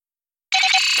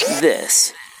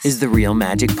This is the Real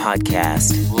Magic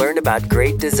Podcast. Learn about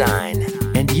great design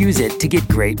and use it to get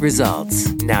great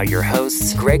results. Now your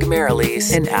hosts, Greg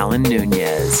Marilis and Alan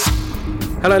Nunez.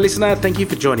 Hello listener, thank you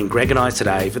for joining Greg and I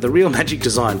today for the Real Magic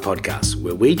Design Podcast,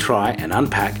 where we try and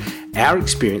unpack our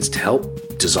experience to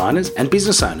help designers and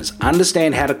business owners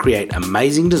understand how to create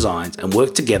amazing designs and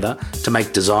work together to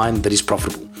make design that is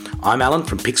profitable. I'm Alan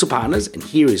from Pixel Partners, and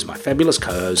here is my fabulous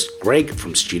co-host, Greg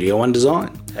from Studio One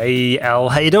Design. Hey Al,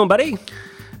 how you doing, buddy?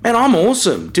 Man, I'm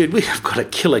awesome. Dude, we have got a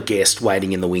killer guest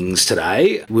waiting in the wings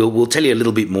today. We'll tell you a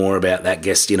little bit more about that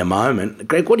guest in a moment.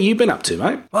 Greg, what have you been up to,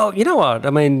 mate? Well, you know what?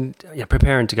 I mean,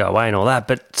 preparing to go away and all that,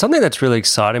 but something that's really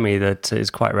exciting me that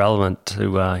is quite relevant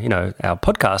to, our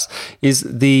podcast is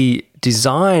the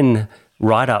design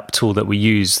write-up tool that we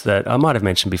use that I might have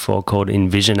mentioned before called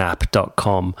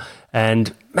envisionapp.com.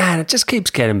 And man, it just keeps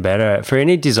getting better. For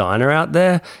any designer out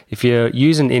there, if you're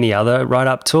using any other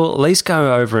write-up tool, at least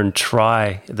go over and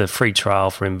try the free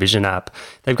trial for Envision App.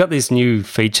 They've got this new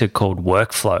feature called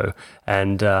Workflow.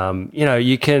 And,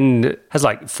 you can, has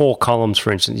like 4 columns,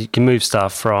 for instance. You can move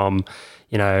stuff from,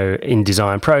 in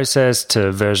design process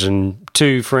to version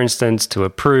 2, for instance, to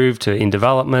approved, to in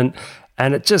development.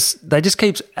 And they just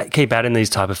keep adding these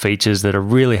type of features that are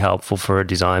really helpful for a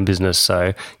design business.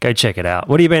 So go check it out.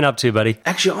 What have you been up to, buddy?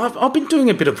 Actually, I've been doing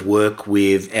a bit of work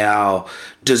with our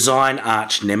design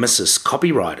arch nemesis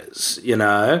copywriters,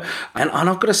 and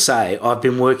I've got to say, I've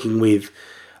been working with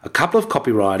a couple of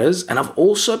copywriters, and I've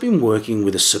also been working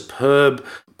with a superb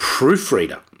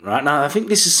proofreader. Right now, I think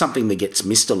this is something that gets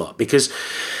missed a lot because,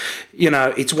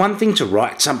 it's one thing to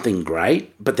write something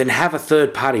great, but then have a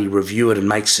third party review it and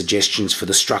make suggestions for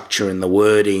the structure and the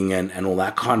wording and all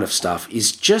that kind of stuff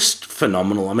is just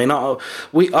phenomenal. I mean,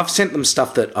 I've sent them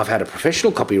stuff that I've had a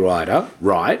professional copywriter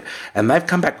write, and they've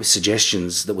come back with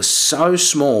suggestions that were so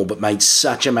small but made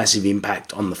such a massive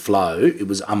impact on the flow. It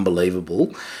was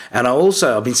unbelievable. And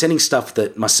I've been sending stuff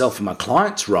that myself and my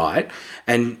clients write,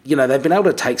 and, they've been able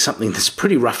to take something that's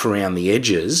pretty rough around the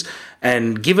edges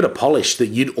and give it a polish that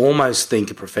you'd almost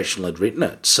think a professional had written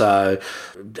it. So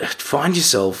find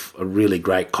yourself a really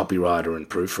great copywriter and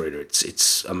proofreader.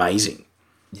 It's amazing.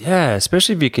 Yeah,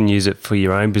 especially if you can use it for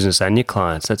your own business and your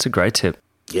clients. That's a great tip.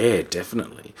 Yeah,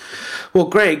 definitely. Well,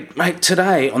 Greg, mate,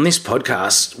 today on this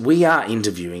podcast, we are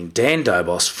interviewing Dan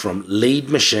Dobos from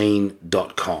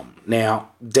leadmachine.com. Now,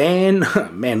 Dan,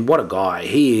 man, what a guy.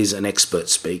 He is an expert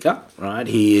speaker, right?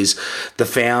 He is the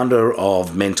founder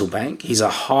of Mental Bank. He's a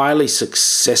highly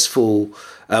successful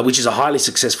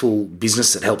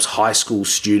business that helps high school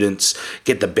students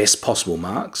get the best possible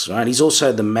marks, right? He's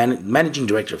also the managing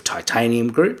director of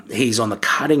Titanium Group. He's on the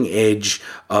cutting edge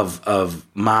of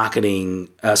marketing.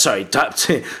 Let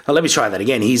me try that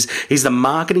again. He's the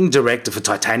marketing director for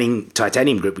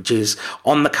Titanium Group, which is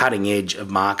on the cutting edge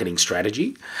of marketing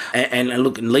strategy. And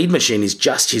look, Lead Machine is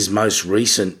just his most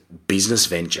recent business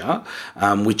venture,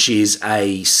 which is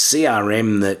a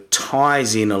CRM that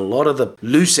ties in a lot of the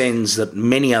loose ends that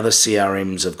many other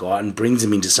CRMs have got and brings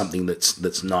them into something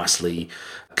that's nicely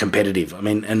competitive. I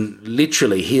mean, and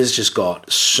literally he has just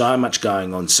got so much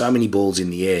going on, so many balls in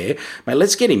the air. Mate,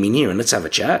 let's get him in here and let's have a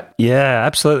chat. Yeah,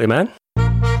 absolutely, man.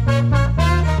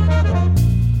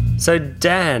 So,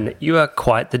 Dan, you are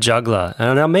quite the juggler,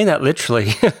 and I mean that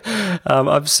literally.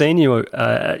 I've seen you,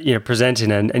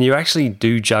 presenting, and you actually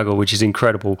do juggle, which is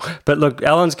incredible. But look,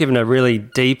 Alan's given a really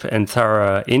deep and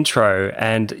thorough intro,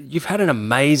 and you've had an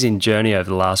amazing journey over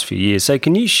the last few years. So,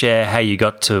 can you share how you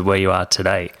got to where you are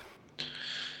today?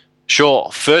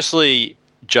 Sure. Firstly,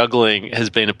 juggling has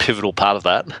been a pivotal part of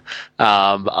that.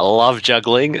 I love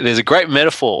juggling. There's a great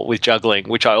metaphor with juggling,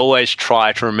 which I always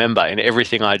try to remember in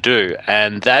everything I do,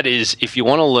 and that is if you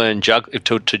want to learn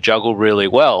to juggle really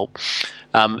well,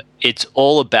 it's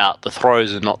all about the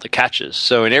throws and not the catches.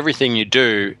 So in everything you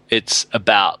do, it's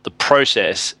about the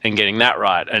process and getting that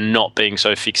right and not being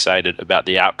so fixated about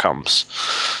the outcomes.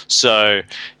 So,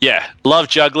 yeah, love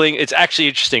juggling. It's actually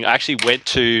interesting. I actually went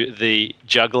to the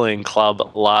juggling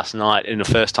club last night in the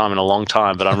first time in a long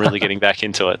time, but I'm really getting back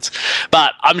into it.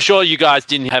 But I'm sure you guys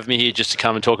didn't have me here just to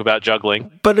come and talk about juggling.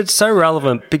 But it's so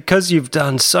relevant because you've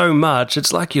done so much.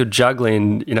 It's like you're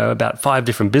juggling, about 5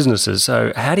 different businesses.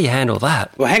 So how do you handle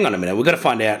that? Well, hang on a minute. We've got to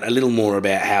find out a little more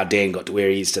about how Dan got to where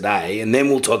he is today, and then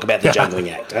we'll talk about the juggling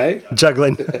act, eh?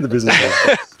 Juggling the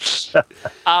business.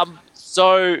 I've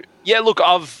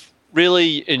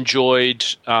really enjoyed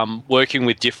working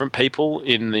with different people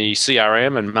in the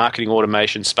CRM and marketing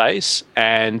automation space,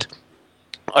 and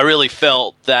I really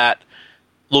felt that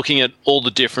looking at all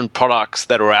the different products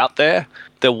that are out there,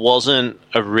 there wasn't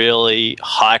a really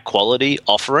high quality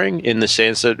offering, in the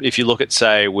sense that if you look at,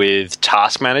 say, with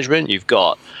task management, you've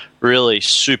got really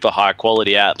super high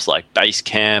quality apps like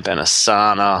Basecamp and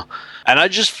Asana. And I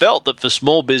just felt that for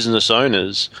small business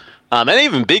owners, and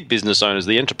even big business owners,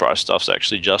 the enterprise stuff's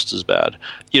actually just as bad.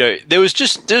 There's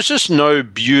just no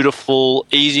beautiful,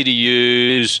 easy to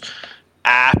use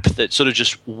app that sort of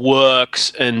just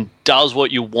works and does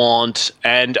what you want.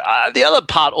 And the other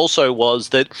part also was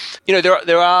that,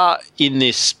 there are in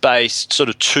this space sort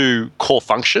of two core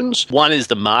functions. One is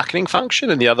the marketing function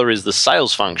and the other is the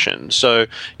sales function. So,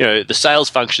 the sales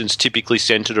function is typically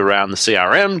centered around the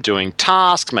CRM, doing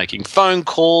tasks, making phone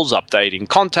calls, updating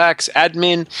contacts,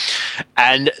 admin.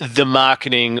 And the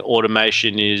marketing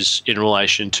automation is in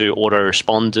relation to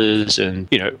autoresponders and,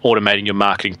 automating your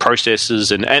marketing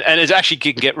processes. And it actually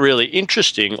can get really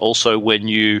interesting also when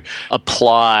you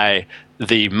apply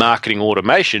the marketing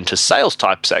automation to sales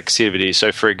types activities.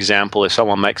 So, for example, if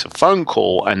someone makes a phone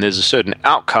call and there's a certain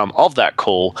outcome of that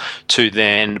call, to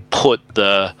then put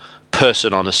the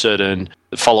person on a certain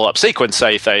follow-up sequence.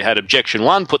 Say if they had objection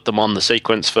 1, put them on the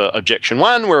sequence for objection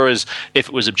 1, whereas if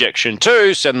it was objection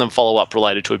 2, send them follow-up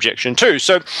related to objection 2.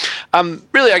 So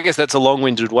really, I guess that's a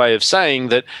long-winded way of saying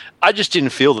that I just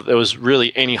didn't feel that there was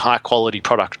really any high-quality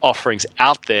product offerings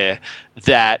out there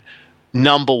that,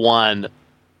 number one,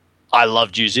 I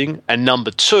loved using, and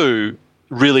number two,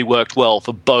 really worked well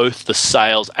for both the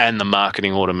sales and the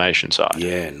marketing automation side.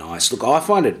 Yeah, nice. Look, I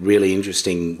find it really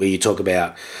interesting where you talk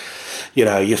about,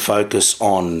 your focus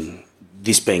on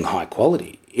this being high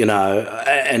quality,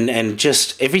 and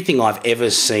just everything I've ever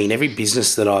seen, every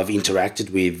business that I've interacted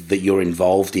with that you're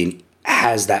involved in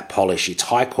has that polish. It's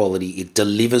high quality. It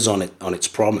delivers on its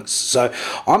promise. So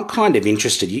I'm kind of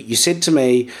interested. You said to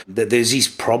me that there's these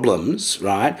problems,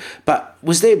 right? But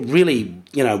was there really,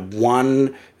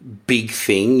 one big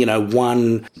thing,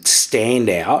 one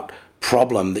standout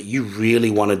problem that you really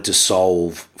wanted to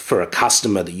solve for a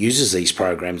customer that uses these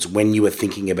programs when you were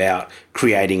thinking about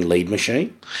creating Lead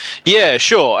Machine? Yeah,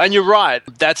 sure. And you're right.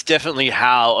 That's definitely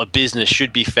how a business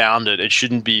should be founded. It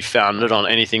shouldn't be founded on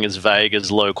anything as vague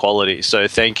as low quality. So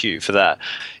thank you for that.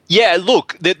 Yeah,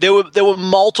 look, there were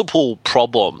multiple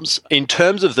problems. In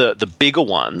terms of the bigger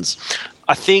ones,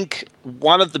 I think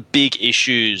one of the big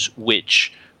issues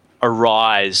which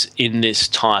arise in this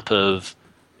type of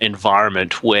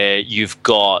environment where you've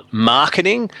got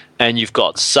marketing and you've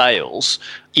got sales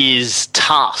is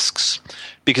tasks.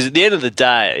 Because at the end of the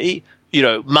day,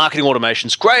 marketing automation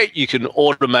is great. You can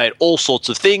automate all sorts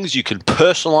of things. You can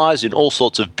personalize in all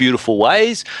sorts of beautiful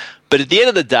ways. But at the end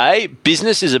of the day,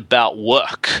 business is about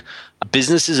work.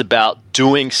 Business is about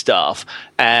doing stuff.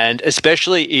 And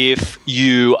especially if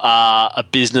you are a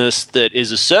business that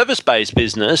is a service-based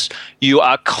business, you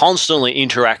are constantly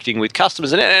interacting with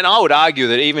customers. And I would argue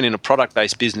that even in a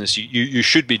product-based business, you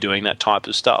should be doing that type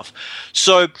of stuff.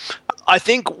 So I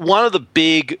think one of the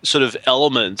big sort of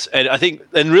elements,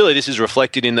 and really this is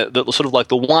reflected in the sort of like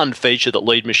the one feature that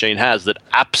Lead Machine has that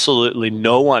absolutely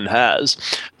no one has,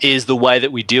 is the way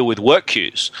that we deal with work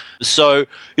queues. So,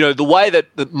 the way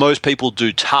that most people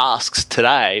do tasks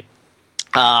today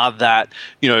are that,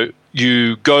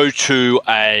 you go to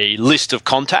a list of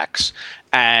contacts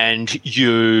and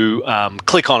you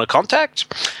click on a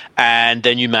contact, and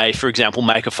then you may, for example,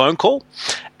 make a phone call.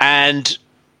 And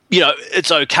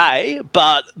it's okay,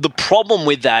 but the problem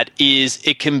with that is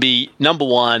it can be, number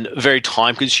one, very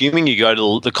time consuming. You go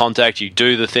to the contact, you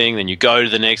do the thing, then you go to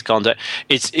the next contact.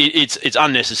 It's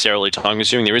unnecessarily time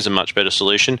consuming. There is a much better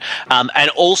solution. And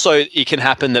also it can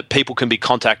happen that people can be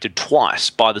contacted twice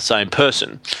by the same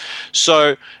person.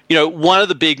 So, one of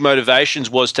the big motivations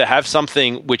was to have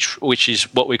something which is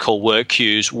what we call work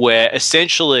queues, where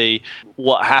essentially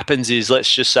what happens is,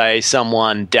 let's just say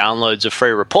someone downloads a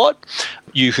free report.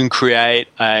 You can create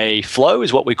a flow,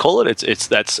 is what we call it.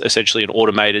 That's essentially an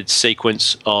automated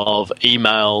sequence of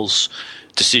emails,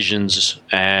 decisions,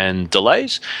 and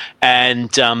delays.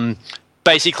 And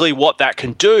basically what that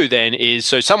can do then is,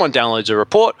 so someone downloads a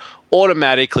report,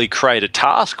 automatically create a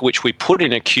task, which we put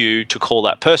in a queue to call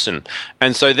that person.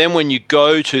 And so then when you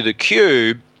go to the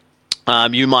queue,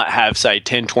 you might have, say,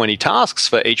 10, 20 tasks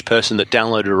for each person that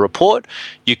downloaded a report.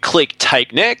 You click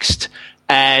Take Next,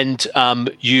 and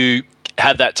you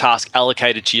have that task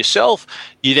allocated to yourself.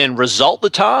 You then result the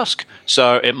task.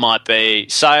 So it might be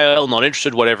sale, not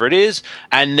interested, whatever it is.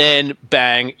 And then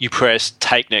bang, you press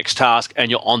take next task and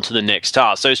you're on to the next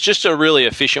task. So it's just a really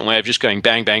efficient way of just going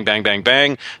bang, bang, bang, bang,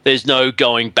 bang. There's no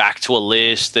going back to a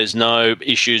list. There's no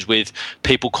issues with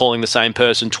people calling the same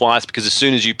person twice, because as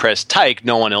soon as you press take,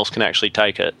 no one else can actually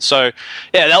take it. So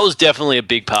yeah, that was definitely a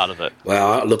big part of it.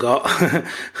 Well, look,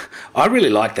 I really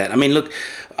like that. I mean, look,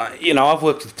 I've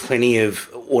worked with plenty of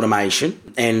automation,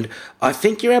 and I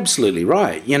think you're absolutely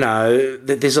right.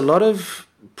 There's a lot of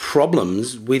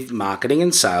problems with marketing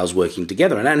and sales working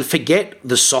together, and forget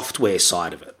the software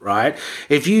side of it, right?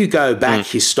 If you go back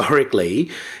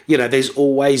historically, there's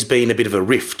always been a bit of a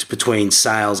rift between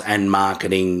sales and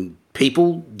marketing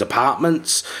people,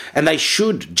 departments, and they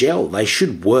should gel. They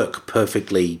should work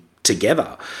perfectly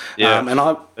together. Yeah, and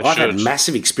I've had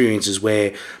massive experiences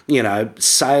where,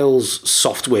 sales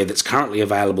software that's currently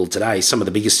available today, some of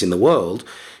the biggest in the world,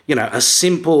 a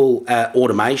simple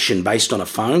automation based on a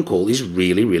phone call is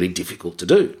really, really difficult to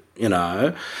do,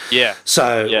 Yeah.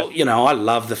 So, I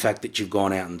love the fact that you've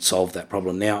gone out and solved that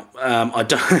problem. Now,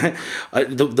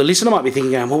 the listener might be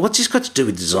thinking, well, what's this got to do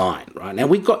with design, right? Now,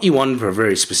 we've got you on for a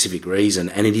very specific reason,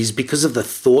 and it is because of the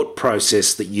thought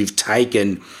process that you've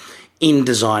taken in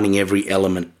designing every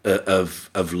element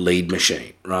of Lead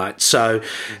Machine, right? So,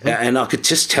 and I could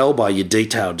just tell by your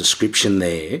detailed description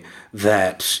there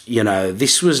that,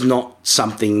 this was not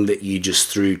something that you just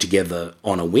threw together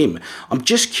on a whim. I'm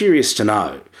just curious to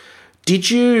know,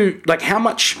 how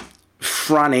much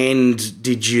front end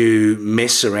did you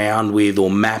mess around with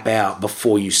or map out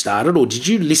before you started? Or did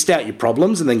you list out your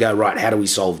problems and then go, right, how do we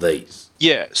solve these?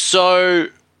 Yeah, so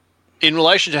in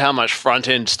relation to how much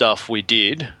front-end stuff we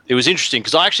did, it was interesting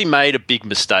because I actually made a big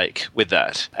mistake with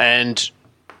that. And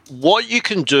what you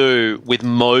can do with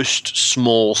most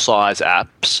small-size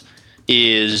apps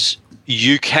is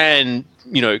you can,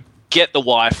 get the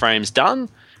wireframes done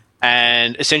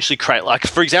and essentially create, like,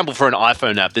 for example, for an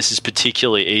iPhone app, this is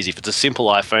particularly easy. If it's a simple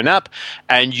iPhone app,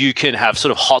 and you can have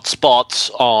sort of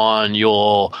hotspots on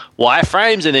your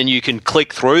wireframes, and then you can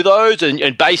click through those,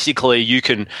 and basically you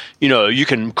can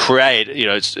create,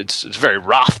 it's very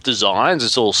rough designs.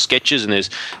 It's all sketches, and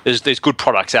there's good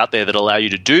products out there that allow you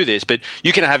to do this, but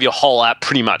you can have your whole app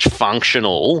pretty much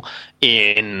functional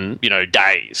in,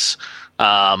 days,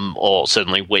 or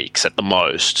certainly weeks at the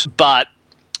most. But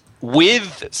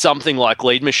with something like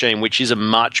Lead Machine, which is a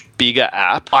much bigger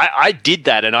app, I did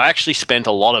that, and I actually spent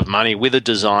a lot of money with a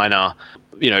designer,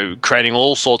 creating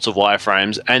all sorts of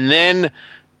wireframes. And then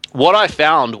what I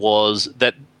found was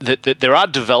that there are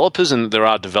developers and there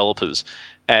are developers.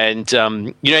 And,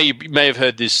 you may have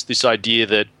heard this idea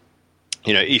that,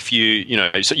 if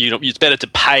it's better to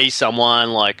pay someone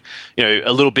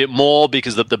a little bit more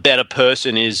because the better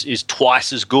person is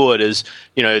twice as good as,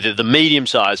 the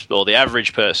medium-sized or the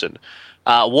average person.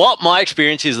 What my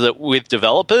experience is that with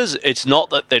developers, it's not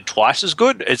that they're twice as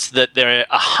good, it's that they're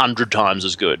 100 times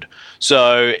as good.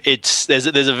 So there's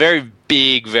a very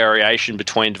big variation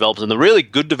between developers, and the really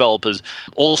good developers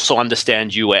also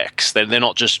understand UX. They're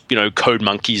not just, code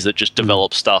monkeys that just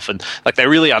develop stuff, and they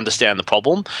really understand the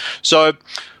problem. So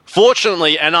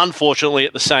fortunately and unfortunately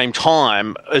at the same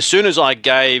time, as soon as I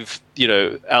gave,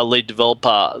 our lead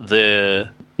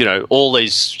developer all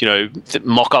these,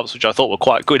 mock-ups, which I thought were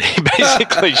quite good, he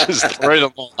basically just threw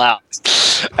them all out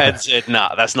and said,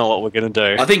 nah, that's not what we're going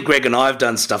to do. I think Greg and I have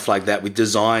done stuff like that with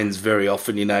designs very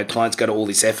often. Clients go to all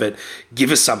this effort,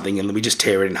 give us something, and then we just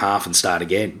tear it in half and start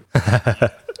again.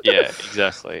 Yeah,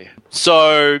 exactly.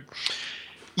 So,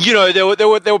 there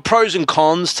were pros and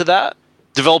cons to that.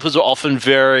 Developers are often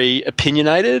very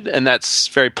opinionated, and that's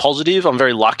very positive. I'm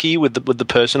very lucky with the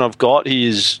person I've got. He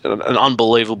is an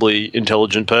unbelievably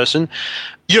intelligent person.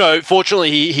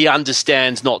 Fortunately, he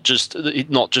understands not just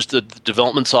the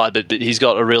development side, but he's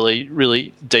got a really,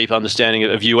 really deep understanding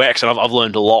of UX, and I've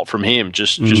learned a lot from him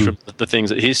just from the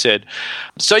things that he said.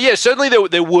 So yeah, certainly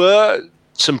there were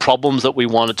some problems that we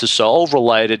wanted to solve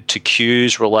related to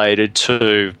queues, related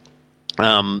to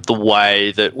the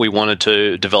way that we wanted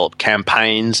to develop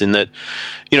campaigns, in that,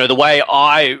 the way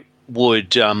I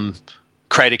would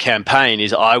create a campaign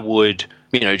is I would,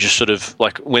 just sort of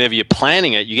whenever you're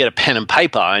planning it, you get a pen and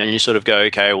paper and you sort of go,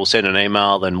 okay, we'll send an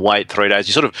email, then wait 3 days.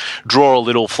 You sort of draw a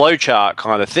little flowchart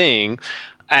kind of thing.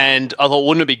 And I thought,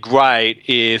 wouldn't it be great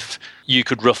if you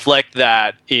could reflect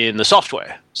that in the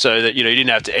software so that, you didn't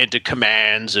have to enter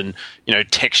commands and,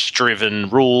 text-driven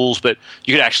rules, but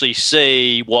you could actually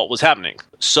see what was happening.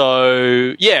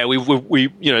 So yeah, we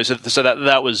so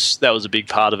that was a big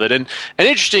part of it. And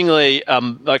interestingly,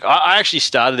 I actually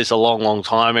started this a long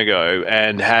time ago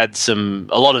and had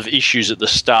a lot of issues at the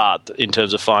start in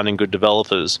terms of finding good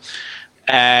developers.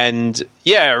 And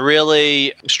yeah,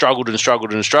 really struggled.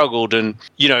 And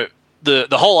the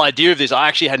whole idea of this, I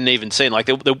actually hadn't even seen. Like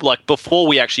before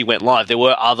we actually went live, there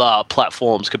were other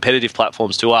platforms, competitive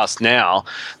platforms to us now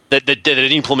that had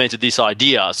implemented this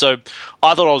idea. So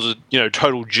I thought I was a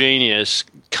total genius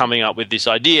coming up with this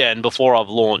idea. And before I've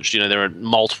launched, there are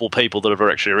multiple people that have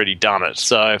actually already done it.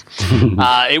 So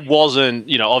it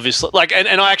wasn't, obviously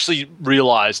and I actually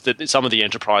realized that some of the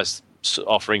enterprise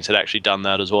offerings had actually done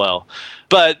that as well.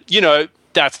 But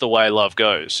that's the way love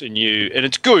goes, and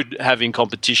it's good having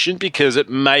competition because it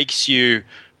makes you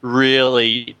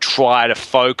really try to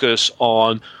focus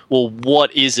on, well,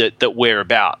 what is it that we're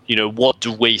about? What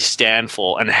do we stand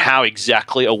for, and how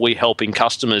exactly are we helping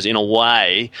customers in a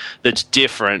way that's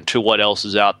different to what else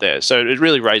is out there? So it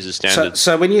really raises standards.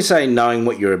 So when you say knowing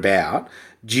what you're about,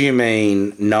 do you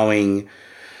mean knowing,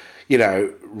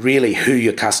 really who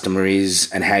your customer is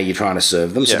and how you're trying to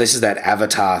serve them? So this is that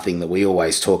avatar thing that we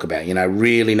always talk about,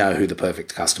 really know who the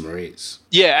perfect customer is.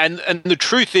 Yeah, and the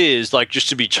truth is, just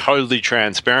to be totally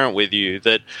transparent with you,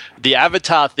 that the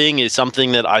avatar thing is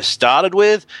something that I started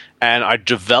with and I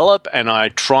develop and I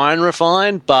try and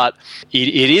refine, but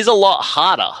it is a lot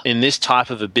harder in this type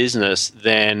of a business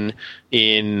than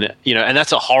in, and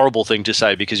that's a horrible thing to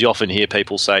say because you often hear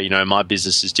people say, my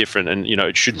business is different and,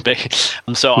 it shouldn't be.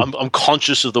 So I'm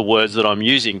conscious of the words that I'm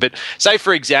using. But say,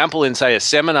 for example, in, say, a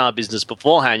seminar business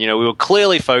beforehand, we were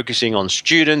clearly focusing on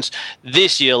students,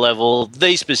 this year level,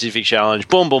 the specific challenge,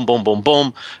 boom, boom, boom, boom,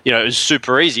 boom. It was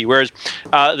super easy. Whereas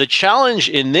the challenge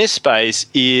in this space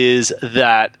is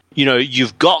that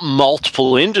you've got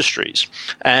multiple industries.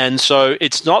 And so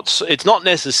it's not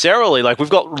necessarily we've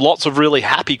got lots of really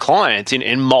happy clients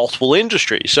in multiple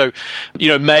industries. So,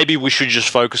 maybe we should just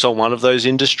focus on one of those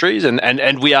industries.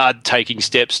 And we are taking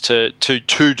steps to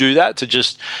do that, to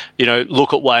just,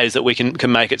 look at ways that we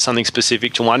can make it something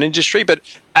specific to one industry. But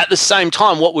at the same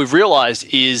time, what we've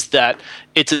realized is that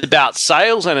it's about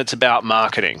sales and it's about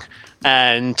marketing.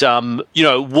 And,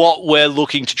 what we're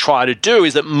looking to try to do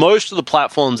is that most of the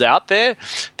platforms out there,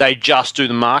 they just do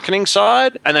the marketing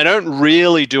side and they don't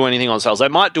really do anything on sales. They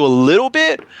might do a little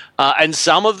bit, and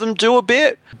some of them do a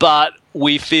bit, but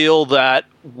we feel that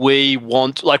we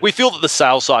feel that the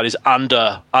sales side is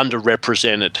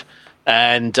underrepresented.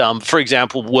 And, for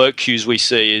example, work queues we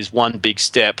see is one big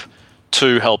step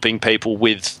to helping people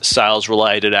with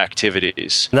sales-related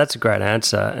activities. That's a great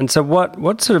answer. And so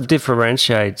what sort of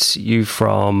differentiates you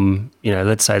from,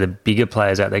 let's say the bigger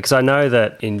players out there? Because I know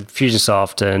that in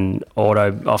Fusionsoft and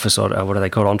Office, what are they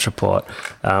called, Entreport,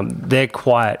 they're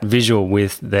quite visual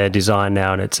with their design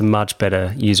now, and it's a much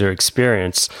better user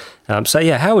experience.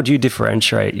 How would you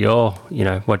differentiate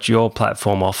what your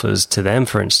platform offers to them,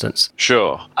 for instance?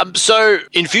 Sure. So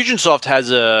Infusionsoft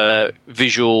has a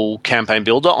visual campaign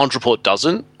builder. Entreport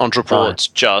doesn't. Entreport's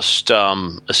just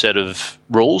a set of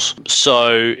rules.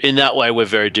 So in that way, we're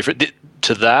very different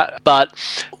to that. But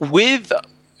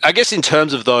I guess in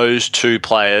terms of those two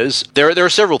players, there are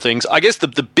several things. I guess the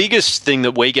biggest thing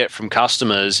that we get from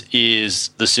customers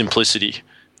is the simplicity.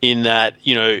 In that,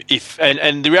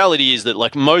 and the reality is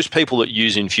that most people that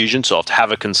use Infusionsoft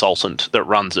have a consultant that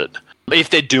runs it.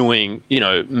 If they're doing,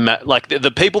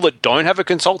 the people that don't have a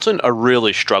consultant are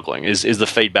really struggling is the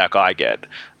feedback I get.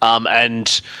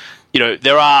 And,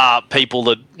 there are people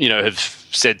that, have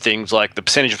said things like the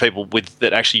percentage of people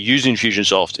that actually use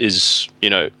Infusionsoft is,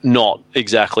 not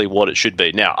exactly what it should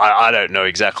be. Now, I don't know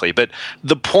exactly, but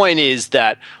the point is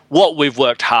that what we've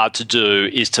worked hard to do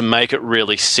is to make it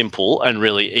really simple and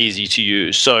really easy to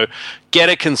use. So get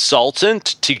a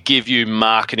consultant to give you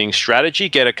marketing strategy,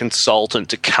 get a consultant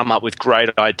to come up with great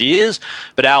ideas.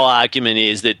 But our argument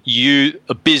is that you,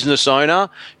 a business owner,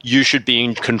 you should be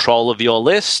in control of your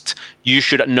list. You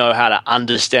should know how to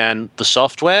understand the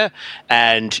software,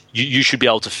 and you should be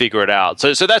able to figure it out.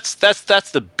 So that's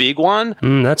the big one.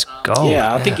 That's gold.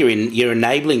 Yeah, I think you're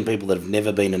enabling people that have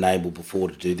never been enabled before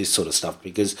to do this sort of stuff,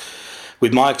 because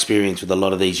with my experience with a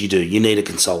lot of these, you need a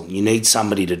consultant. You need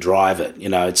somebody to drive it.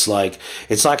 It's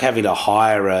like having to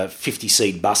hire a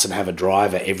 50-seat bus and have a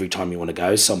driver every time you want to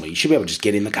go somewhere. You should be able to just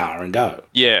get in the car and go.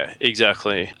 Yeah,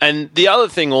 exactly. And the other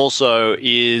thing also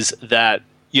is that,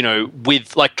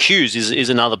 with queues is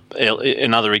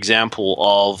another example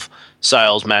of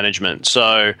sales management.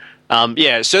 So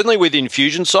Certainly with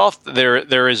Infusionsoft,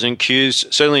 there is in queues.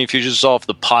 Certainly Infusionsoft,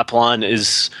 the pipeline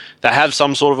is, they have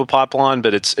some sort of a pipeline,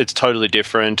 but it's totally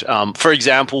different. For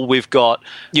example, we've got,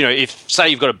 if say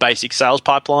you've got a basic sales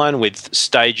pipeline with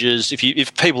stages,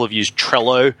 if people have used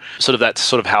Trello, that's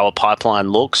sort of how a pipeline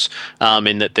looks,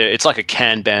 in that it's like a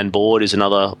Kanban board is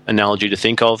another analogy to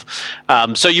think of.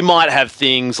 So you might have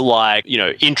things like,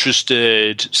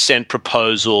 interested, sent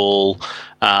proposal,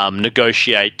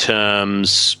 negotiate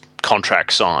terms,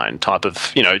 contract sign type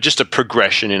of, just a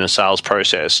progression in a sales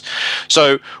process.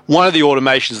 So one of the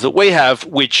automations that we have,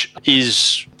 which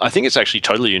is, I think it's actually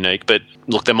totally unique, but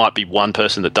look, there might be one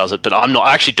person that does it, but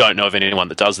I actually don't know of anyone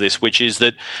that does this, which is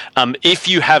that if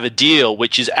you have a deal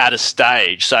which is at a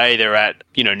stage, say they're at,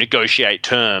 negotiate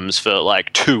terms for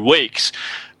like 2 weeks,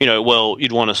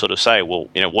 you'd want to sort of say,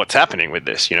 what's happening with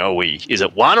this? Is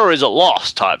it won or is it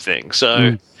lost type thing?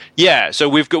 So so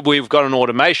we've got an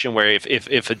automation where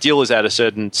if a deal is at a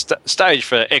certain stage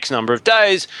for X number of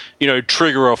days,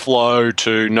 trigger a flow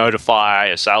to notify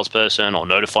a salesperson or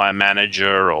notify a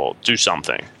manager or do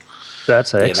something.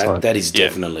 That's excellent. That is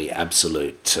definitely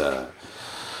absolute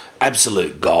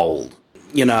gold.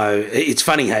 It's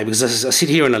funny, hey, because I sit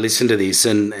here and I listen to this,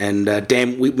 and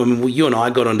Dan, you and I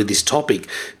got onto this topic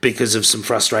because of some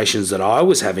frustrations that I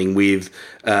was having with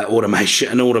an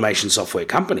automation software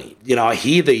company. I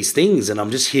hear these things, and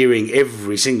I'm just hearing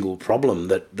every single problem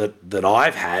that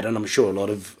I've had, and I'm sure a lot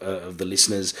of the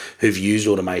listeners who've used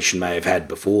automation may have had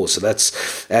before. So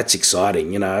that's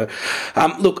exciting.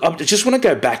 Look, I just want to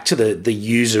go back to the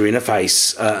user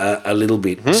interface a little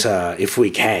bit, if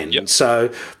we can. Yep. So.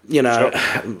 Sure.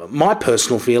 My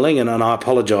personal feeling, and I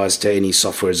apologise to any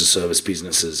software as a service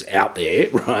businesses out there,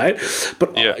 right?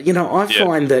 But, I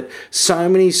find that so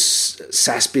many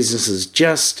SaaS businesses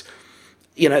just,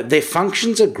 their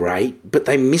functions are great, but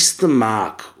they miss the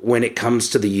mark when it comes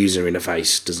to the user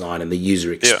interface design and the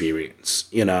user experience,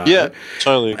 Yeah,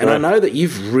 totally. And I know that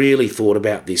you've really thought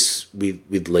about this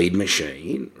with Lead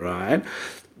Machine, right?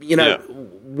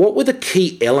 What were the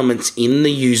key elements in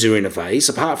the user interface,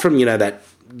 apart from,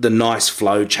 the nice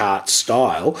flow chart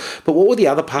style, but what were the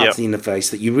other parts of the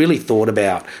interface that you really thought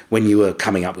about when you were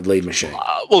coming up with Lead Machine?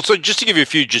 So just to give you a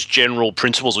few just general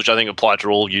principles, which I think apply to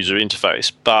all user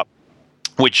interface, but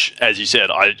which, as you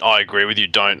said, I agree with you,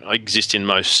 don't exist in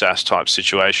most SaaS type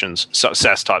situations,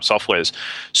 SaaS type softwares.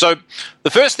 So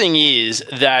the first thing is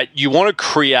that you want to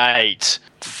create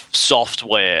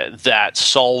software that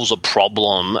solves a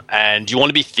problem, and you want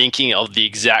to be thinking of the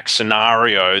exact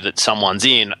scenario that someone's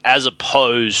in, as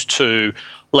opposed to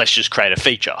let's just create a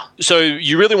feature. So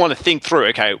you really want to think through,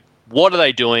 okay, what are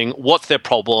they doing? What's their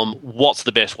problem? What's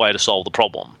the best way to solve the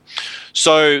problem?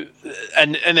 So,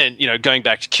 and then, going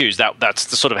back to queues, that's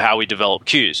the sort of how we develop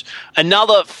queues.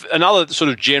 Another sort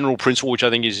of general principle, which I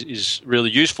think is really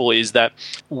useful, is that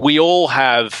we all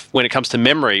have, when it comes to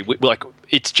memory,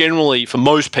 it's generally, for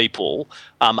most people,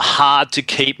 hard to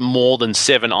keep more than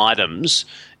 7 items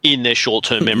in their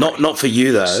short-term memory. Not for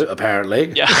you, though,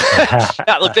 apparently. Yeah.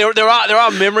 Look, there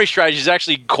are memory strategies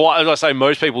actually quite, as I say,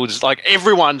 most people, just like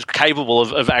everyone's capable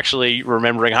of actually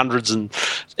remembering hundreds and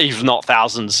even not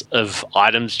thousands of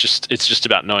items. It's just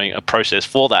about knowing a process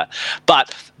for that.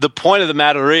 But the point of the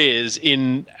matter is,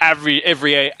 in every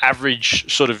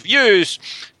average sort of use,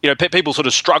 people sort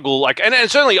of struggle,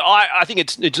 and certainly I think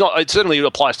it's not, it certainly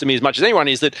applies to me as much as anyone,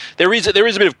 is that there is a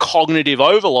bit of cognitive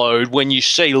overload when you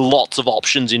see lots of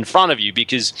options in front of you,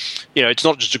 because it's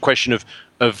not just a question of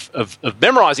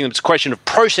memorizing them, it's a question of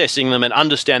processing them and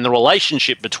understand the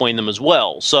relationship between them as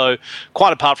well. So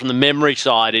quite apart from the memory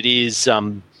side, it is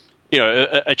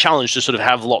a challenge to sort of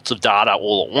have lots of data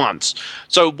all at once.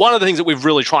 So one of the things that we've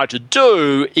really tried to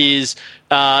do is,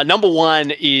 number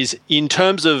one is, in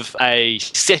terms of a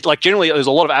set, generally there's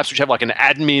a lot of apps which have like an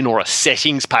admin or a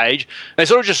settings page. They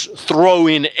sort of just throw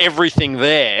in everything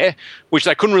there, which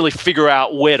they couldn't really figure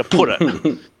out where to put it.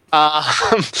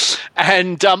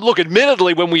 Look,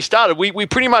 admittedly, when we started, we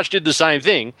pretty much did the same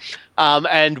thing.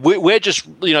 And we're just,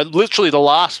 literally the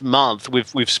last month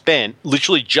we've spent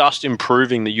literally just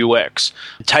improving the UX,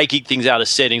 taking things out of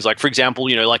settings. Like, for example,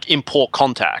 like import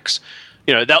contacts.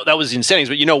 That was in settings,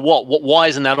 but why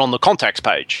isn't that on the contacts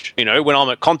page? When I'm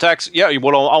at contacts, I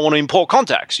want to import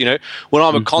contacts. When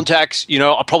I'm at contacts,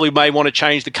 I probably may want to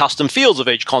change the custom fields of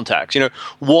each contact.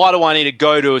 Why do I need to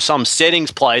go to some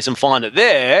settings place and find it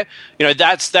there?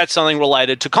 That's something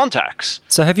related to contacts.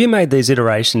 So have you made these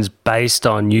iterations based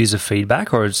on user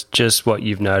feedback, or it's just what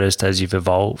you've noticed as you've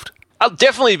evolved?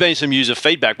 Definitely been some user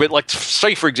feedback, but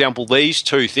say, for example, these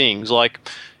two things,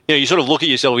 you sort of look at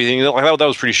yourself, you think, like, that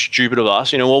was pretty stupid of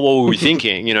us. What were we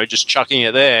thinking? Just chucking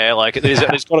it there. Like, there's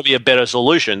got to be a better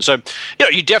solution. So,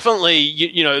 you definitely,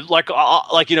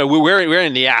 we're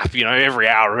in the app, every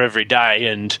hour, every day.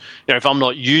 And, if I'm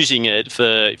not using it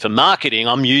for marketing,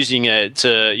 I'm using it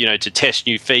to, to test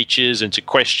new features and to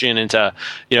question and to,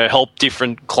 help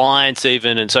different clients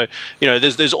even. And so,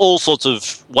 there's all sorts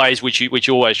of ways which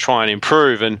you always try and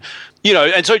improve. And,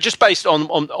 and so just based on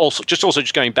also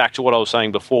just going back to what I was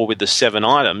saying before with the 7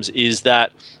 items is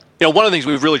that, one of the things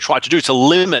we've really tried to do is to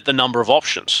limit the number of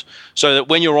options so that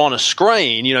when you're on a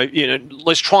screen,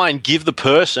 let's try and give the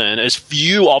person as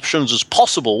few options as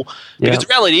possible, because the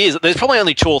reality is that there's probably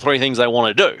only 2 or 3 things they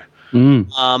want to do.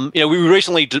 We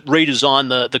recently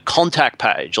redesigned the contact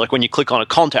page, like when you click on a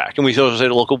contact, and we sort of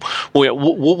said, look,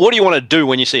 what do you want to do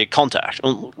when you see a contact?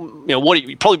 What do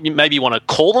you probably maybe you want to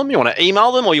call them, you want to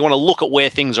email them, or you want to look at where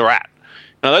things are at.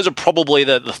 Now, those are probably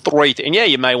the 3 things. Yeah,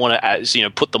 you may want to,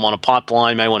 put them on a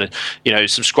pipeline. You may want to,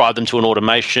 subscribe them to an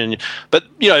automation. But,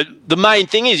 the main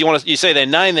thing is you see their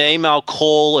name, their email,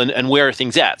 call, and where are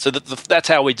things at. So that's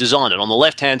how we designed it. On the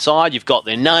left-hand side, you've got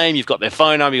their name, you've got their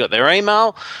phone number, you've got their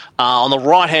email. On the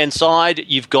right-hand side,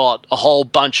 you've got a whole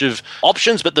bunch of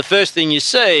options. But the first thing you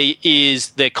see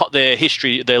is their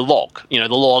history, their log, the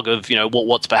log of,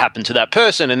 what's happened to that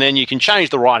person. And then you can change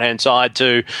the right-hand side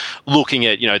to looking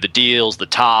at, the deals,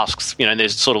 the tasks, and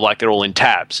there's sort of like they're all in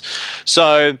tabs.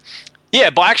 So,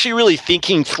 by actually really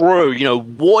thinking through,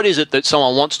 what is it that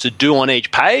someone wants to do on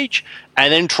each page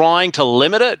and then trying to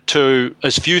limit it to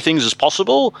as few things as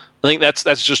possible, I think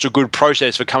that's just a good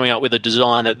process for coming up with a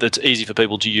design that's easy for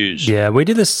people to use. Yeah, we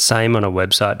do the same on a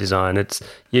website design. It's,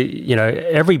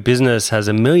 every business has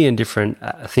a million different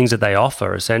things that they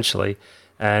offer essentially,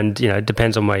 and, it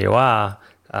depends on where you are.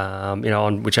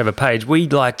 On whichever page,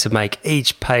 we'd like to make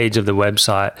each page of the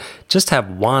website just have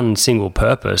one single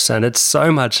purpose, and it's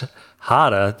so much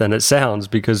harder than it sounds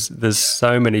because there's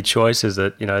so many choices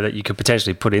that that you could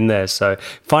potentially put in there. So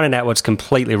finding out what's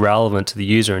completely relevant to the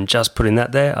user and just putting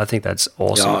that there, I think that's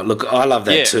awesome. Yeah, look, I love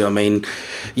that too. I mean,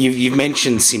 you've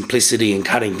mentioned simplicity and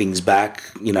cutting things back,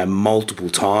 multiple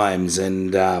times,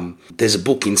 and there's a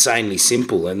book, Insanely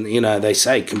Simple, and they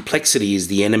say complexity is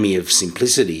the enemy of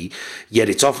simplicity, yet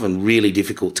it's often really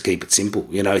difficult to keep it simple.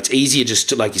 It's easier just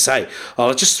to, like you say,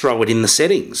 I'll just throw it in the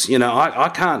settings. I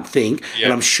can't think,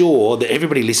 and I'm sure that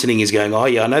everybody listening is going, oh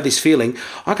yeah, I know this feeling.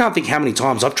 I can't think how many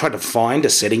times I've tried to find a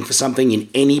setting for something in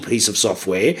any piece of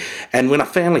software, and when I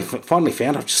finally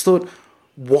found, I've just thought,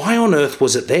 why on earth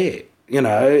was it there?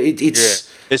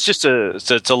 It's just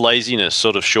it's a laziness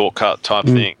sort of shortcut type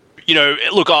thing.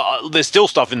 Look, there's still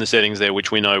stuff in the settings there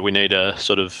which we know we need to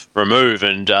sort of remove,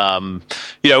 and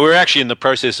we're actually in the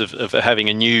process of having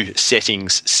a new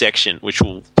settings section, which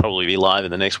will probably be live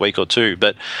in the next week or 2.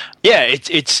 But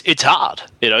it's hard.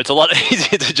 It's a lot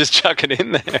easier to just chuck it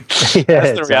in there.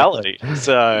 That's the reality.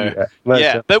 So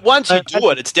but once you do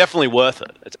it, it's definitely worth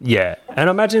it. And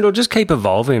I imagine it'll just keep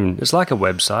evolving. It's like a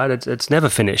website. It's never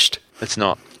finished. It's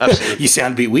not. Absolutely. You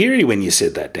sound a bit weary when you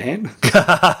said that, Dan.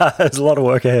 There's a lot of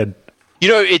work ahead.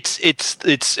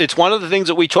 It's one of the things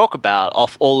that we talk about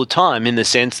all the time, in the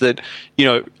sense that,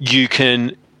 you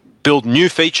can build new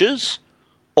features,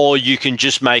 or you can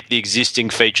just make the existing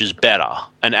features better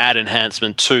and add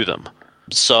enhancement to them.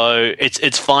 So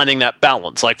it's finding that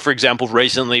balance. Like, for example,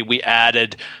 recently we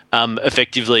added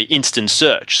effectively instant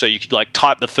search. So you could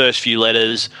type the first few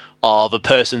letters of a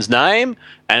person's name,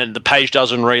 and the page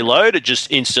doesn't reload. It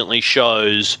just instantly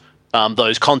shows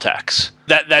those contacts.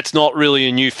 That's not really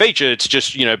a new feature. It's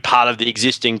just, part of the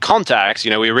existing contacts.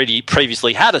 We already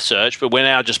previously had a search, but we're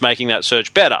now just making that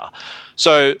search better.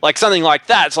 So something like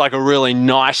that's like a really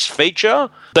nice feature.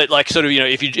 But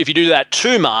if you do that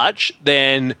too much,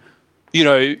 then,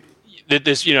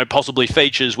 there's, possibly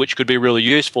features which could be really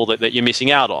useful that you're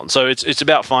missing out on. So it's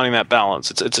about finding that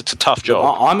balance. It's a tough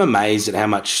job. I'm amazed at how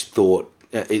much thought,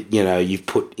 you've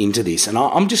put into this. And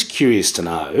I'm just curious to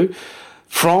know,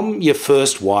 from your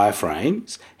first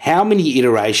wireframes, how many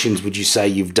iterations would you say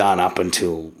you've done up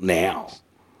until now?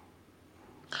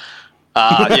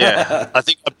 I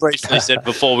think I briefly said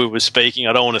before we were speaking,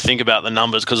 I don't want to think about the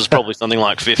numbers because it's probably something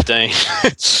like 15.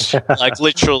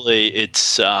 Literally,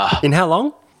 it's... In how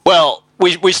long? Well,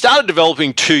 we started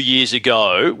developing 2 years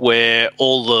ago, where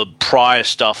all the prior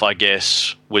stuff, I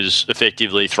guess, was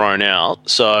effectively thrown out.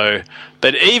 So,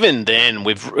 but even then,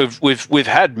 we've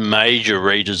had major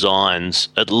redesigns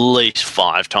at least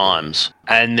 5 times,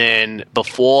 and then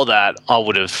before that, I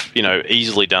would have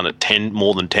easily done it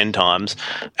more than 10 times,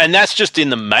 and that's just in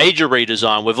the major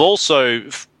redesign. We've also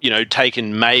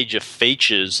taken major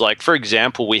features, like for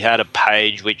example, we had a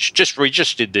page we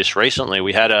just did this recently.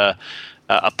 We had a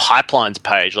pipelines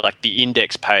page, like the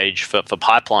index page for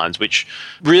pipelines, which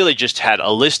really just had a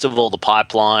list of all the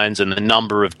pipelines and the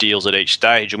number of deals at each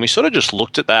stage. And we sort of just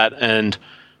looked at that and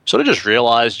sort of just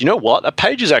realized, you know what, that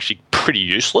page is actually pretty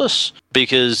useless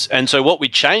and so what we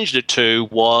changed it to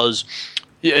was,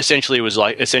 essentially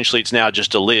it's now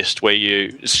just a list where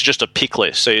it's just a pick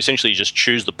list. So essentially you just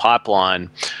choose the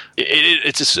pipeline.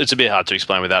 It's a bit hard to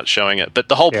explain without showing it. But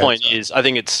the whole point is, I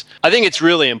think it's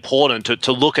really important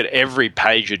to look at every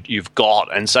page you've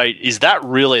got and say, is that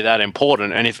really that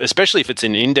important? And especially if it's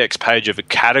an index page of a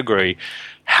category,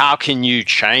 how can you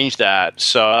change that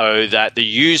so that the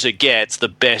user gets the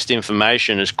best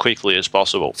information as quickly as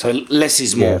possible? So less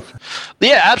is more.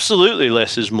 Yeah, absolutely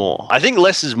less is more. I think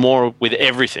less is more with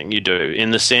everything you do,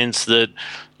 in the sense that,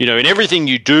 in everything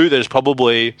you do, there's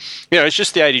probably, it's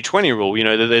just the 80-20 rule.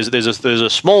 There's a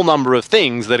small number of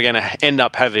things that are going to end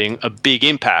up having a big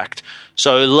impact.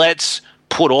 So let's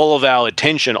put all of our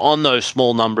attention on those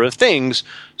small number of things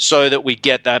so that we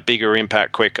get that bigger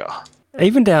impact quicker.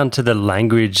 Even down to the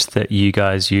language that you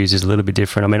guys use is a little bit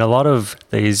different. I mean, a lot of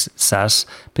these SaaS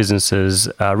businesses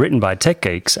are written by tech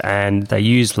geeks, and they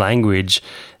use language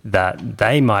that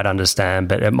they might understand,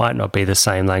 but it might not be the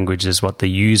same language as what the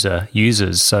user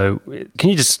uses. So can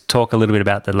you just talk a little bit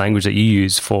about the language that you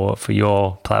use for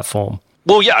your platform?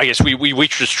 Well, yeah, I guess we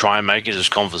just try and make it as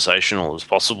conversational as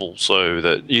possible, so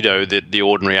that the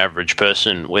ordinary average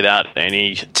person without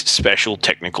any special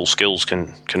technical skills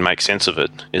can make sense of it,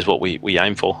 is what we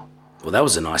aim for. Well, that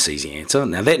was a nice, easy answer.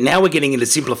 Now we're getting into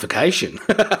simplification.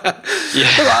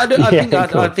 Yeah,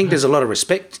 I think there's a lot of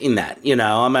respect in that. Don't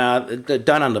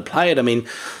underplay it. I mean,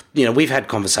 we've had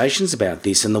conversations about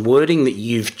this, and the wording that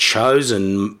you've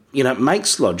chosen,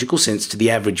 makes logical sense to the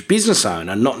average business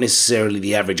owner, not necessarily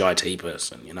the average IT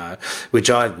person. Which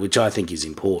I think is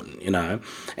important.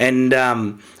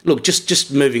 And look,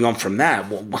 just moving on from that,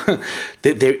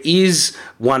 there is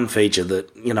one feature that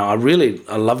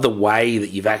I love the way that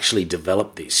you've actually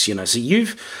developed this. So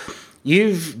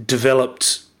you've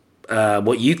developed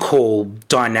what you call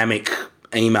dynamic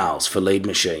emails for lead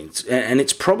machines, and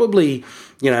it's probably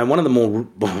one of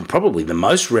the probably the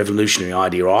most revolutionary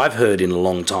idea I've heard in a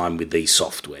long time with these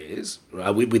softwares,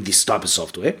 with this type of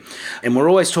software. And we're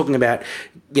always talking about,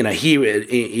 here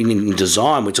in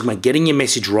design, we're talking about getting your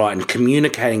message right and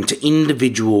communicating to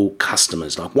individual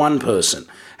customers, like one person,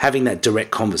 having that direct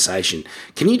conversation.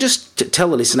 Can you just tell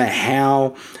the listener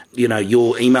how,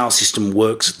 your email system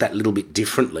works that little bit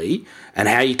differently, and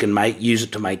how you can use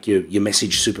it to make your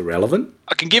message super relevant?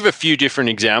 I can give a few different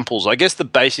examples. I guess the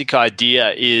basic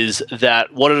idea is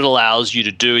that what it allows you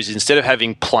to do is, instead of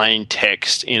having plain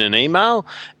text in an email,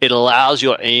 it allows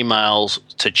your emails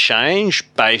to change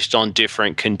based on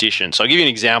different conditions. So I'll give you an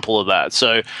example of that.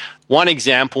 So one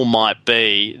example might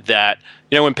be that,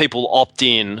 when people opt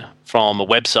in from a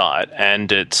website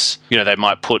and it's, they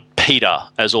might put Peter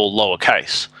as all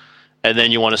lowercase, and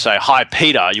then you want to say, "Hi,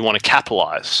 Peter," you want to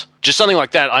capitalize. Just something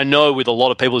like that, I know with a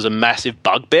lot of people is a massive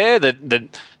bugbear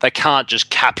that they can't just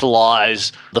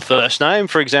capitalize the first name,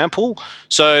 for example.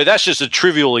 So that's just a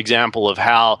trivial example of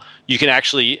how you can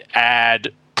actually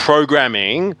add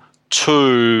programming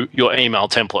to your email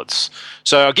templates.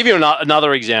 So I'll give you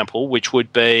another example, which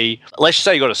would be, let's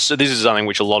say this is something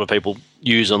which a lot of people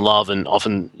use and love and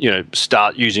often,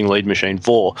 start using Lead Machine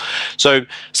for. So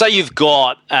say you've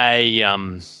got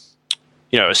a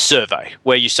survey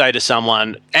where you say to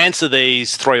someone, answer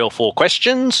these 3 or 4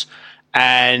 questions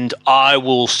and I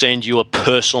will send you a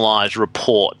personalized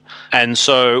report. And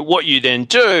so what you then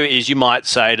do is you might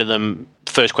say to them,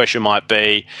 first question might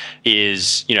be,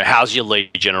 how's your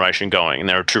lead generation going? And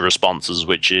there are 2 responses,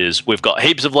 which is, we've got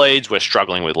heaps of leads, we're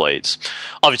struggling with leads.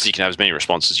 Obviously, you can have as many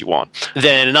responses as you want.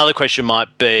 Then another question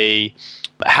might be,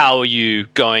 how are you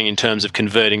going in terms of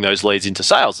converting those leads into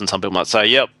sales? And some people might say,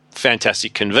 yep,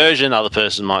 fantastic conversion. Other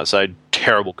person might say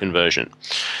terrible conversion.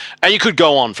 And you could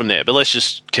go on from there, but let's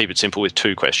just keep it simple with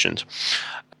 2 questions.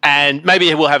 And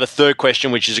maybe we'll have a third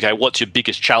question, which is, okay, what's your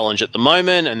biggest challenge at the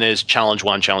moment? And there's challenge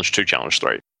 1, challenge 2, challenge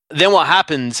 3. Then what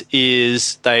happens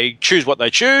is they choose what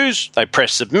they choose, they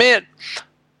press submit.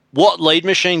 What Lead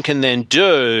Machine can then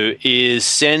do is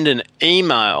send an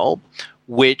email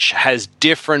which has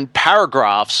different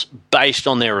paragraphs based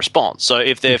on their response. So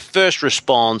if their first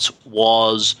response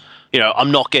was,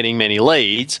 I'm not getting many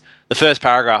leads, the first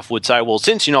paragraph would say, well,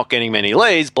 since you're not getting many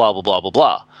leads, blah, blah, blah, blah,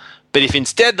 blah. But if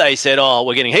instead they said, oh,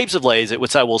 we're getting heaps of leads, it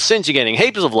would say, well, since you're getting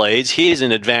heaps of leads, here's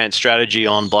an advanced strategy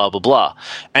on blah, blah, blah.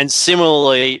 And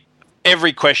similarly,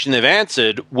 every question they've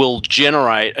answered will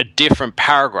generate a different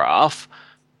paragraph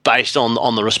based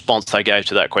on the response they gave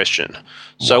to that question.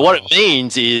 So what it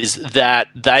means is that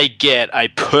they get a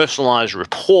personalized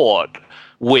report,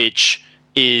 which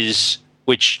you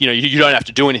don't have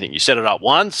to do anything. You set it up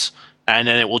once, and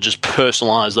then it will just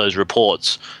personalize those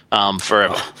reports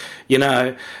forever.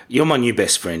 You're my new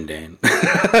best friend, Dan.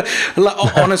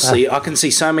 Honestly, I can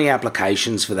see so many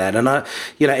applications for that. And,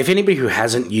 if anybody who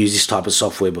hasn't used this type of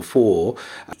software before,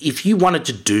 if you wanted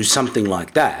to do something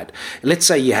like that, let's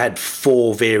say you had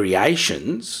 4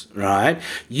 variations, right?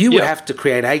 You would have to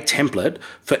create a template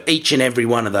for each and every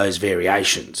one of those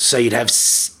variations. So you'd have,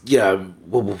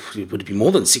 would it be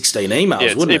more than 16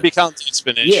 emails, wouldn't it? It becomes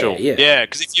exponential. Yeah,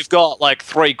 because if you've got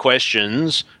 3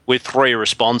 questions with 3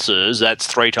 responses, that's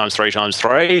 3 times 3 times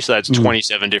 3, so that's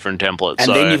 27 different templates.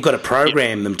 And then you've got to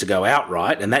program them to go out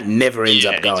right, and that never ends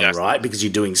up going right because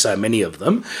you're doing so many of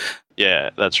them. Yeah,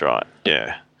 that's right.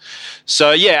 Yeah.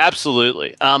 So, yeah,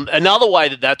 absolutely. Another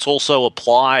way that's also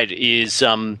applied is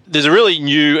there's a really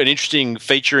new and interesting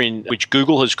feature in which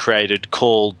Google has created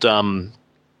called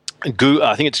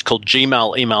I think it's called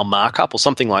Gmail email markup or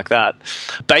something like that.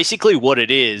 Basically what it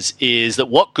is that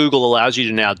what Google allows you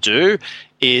to now do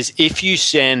is if you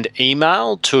send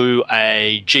email to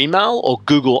a Gmail or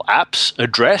Google Apps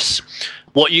address,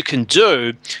 what you can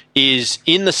do is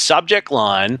in the subject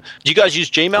line, do you guys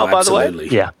use Gmail, by the way?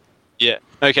 Yeah. Yeah.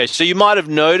 Okay, so you might have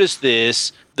noticed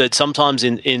this, that sometimes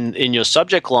in your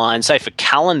subject line, say for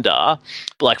calendar,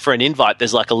 like for an invite,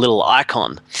 there's like a little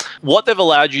icon. What they've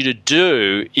allowed you to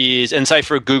do is, and say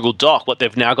for a Google Doc, what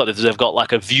they've now got is they've got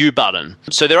like a view button.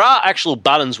 So there are actual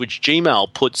buttons which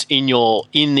Gmail puts in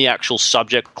the actual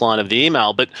subject line of the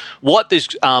email. But what this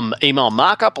email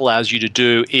markup allows you to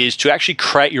do is to actually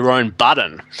create your own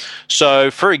button.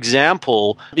 So for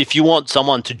example, if you want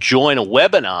someone to join a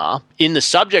webinar, in the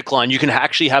subject line, you can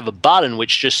actually have a button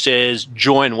which just says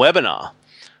join webinar.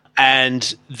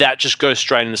 And that just goes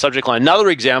straight in the subject line. Another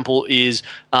example is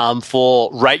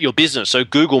for rate your business. So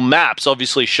Google Maps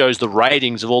obviously shows the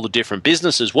ratings of all the different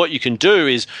businesses. What you can do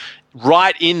is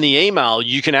right in the email,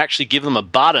 you can actually give them a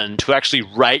button to actually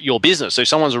rate your business. So if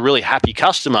someone's a really happy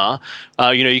customer,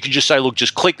 you can just say, look,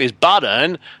 just click this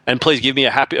button and please give me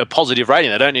a positive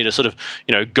rating. They don't need to sort of,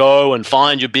 go and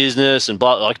find your business and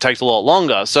blah, it takes a lot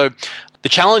longer. So the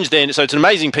challenge then, so it's an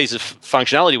amazing piece of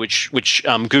functionality which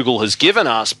Google has given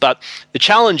us, but the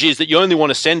challenge is that you only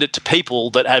want to send it to people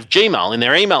that have Gmail in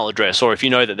their email address, or if you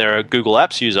know that they're a Google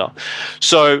Apps user.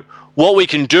 So what we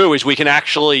can do is we can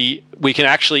actually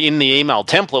in the email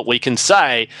template, we can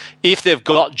say if they've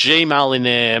got Gmail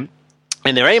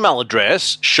in their email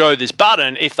address, show this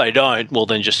button. If they don't, well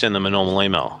then just send them a normal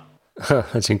email.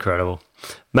 That's incredible.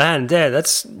 Man,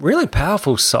 that's really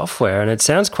powerful software, and it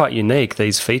sounds quite unique,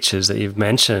 these features that you've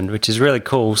mentioned, which is really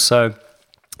cool. So,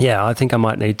 yeah, I think I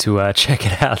might need to check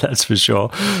it out, that's for sure.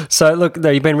 So, look,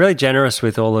 you've been really generous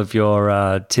with all of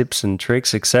your tips and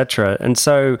tricks, etc. And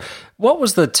so what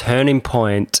was the turning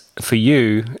point for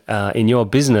you in your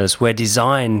business where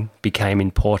design became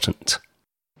important?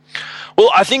 Well,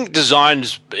 I think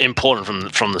design's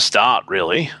important from the start,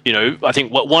 really. I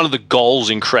think one of the goals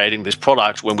in creating this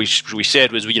product when we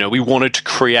said was, we wanted to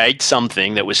create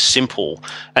something that was simple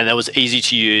and that was easy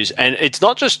to use. And it's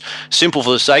not just simple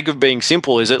for the sake of being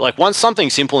simple. Is it like once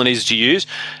something's simple and easy to use,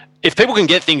 if people can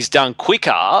get things done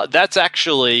quicker, that's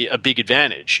actually a big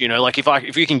advantage. Like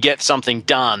if you can get something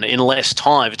done in less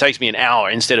time, if it takes me an hour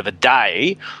instead of a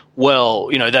day, well,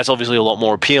 that's obviously a lot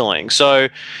more appealing. So,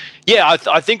 yeah,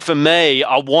 I think for me,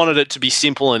 I wanted it to be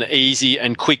simple and easy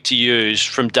and quick to use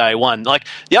from day one. Like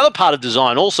the other part of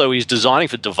design also is designing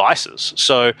for devices.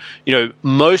 So,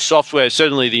 most software,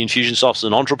 certainly the Infusionsoft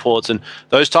and Entreports and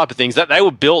those type of things, that they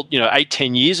were built,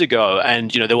 8-10 years ago.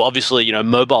 And, they were obviously,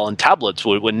 mobile and tablets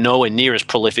were nowhere near as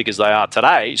prolific as they are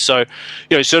today. So,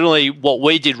 certainly what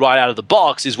we did right out of the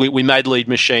box is we made Lead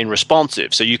Machine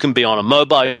responsive. So you can be on a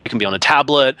mobile, you can be on a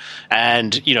tablet,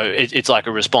 and, it's like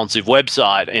a responsive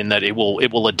website in that it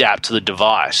will adapt to the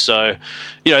device. So,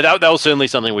 that was certainly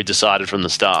something we decided from the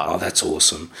start. Oh, that's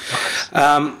awesome.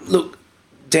 Look,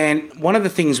 Dan, one of the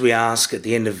things we ask at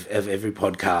the end of every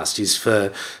podcast is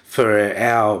for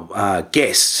our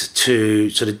guests to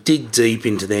sort of dig deep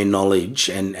into their knowledge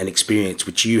and experience,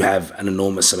 which you have an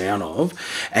enormous amount of,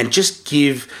 and just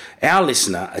give our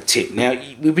listener a tip. Now,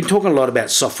 we've been talking a lot about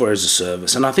software as a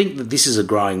service, and I think that this is a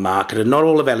growing market, and not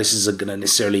all of our listeners are going to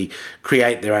necessarily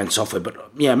create their own software.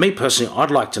 But me personally,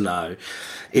 I'd like to know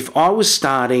if I was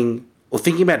starting or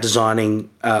thinking about designing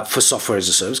for software as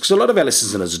a service, because a lot of our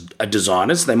listeners are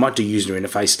designers, they might do user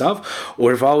interface stuff,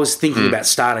 or if I was thinking about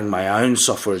starting my own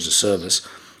software as a service,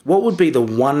 what would be the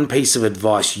one piece of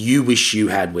advice you wish you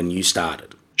had when you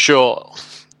started? Sure.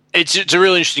 It's a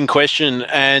really interesting question,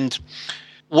 and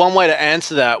one way to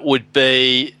answer that would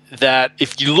be that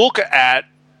if you look at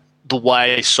the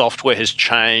way software has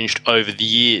changed over the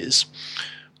years,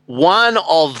 one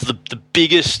of the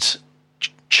biggest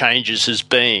changes has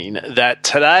been that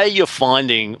today you're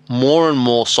finding more and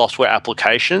more software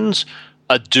applications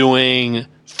are doing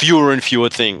fewer and fewer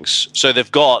things. So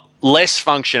they've got less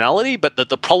functionality, but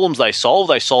the problems they solve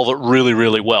it really,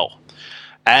 really well.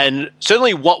 And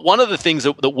certainly one of the things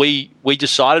that we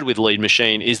decided with Lead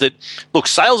Machine is that, look,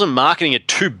 sales and marketing are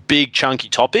two big chunky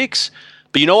topics,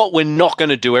 but you know what? We're not going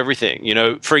to do everything.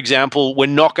 For example, we're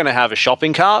not going to have a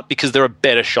shopping cart because there are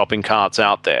better shopping carts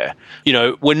out there.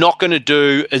 We're not going to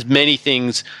do as many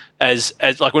things as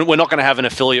like we're not going to have an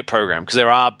affiliate program because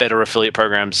there are better affiliate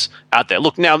programs out there.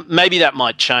 Look, now maybe that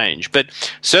might change, but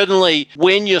certainly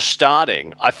when you're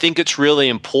starting, I think it's really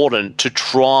important to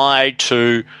try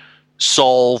to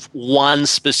solve one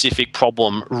specific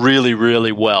problem really,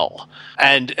 really well.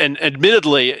 And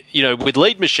admittedly, with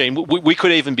Lead Machine, we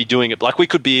could even be doing it, like we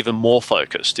could be even more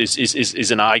focused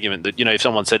is an argument that, if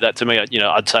someone said that to me,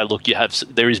 I'd say, look,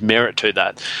 there is merit to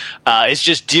that. It's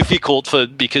just difficult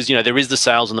because there is the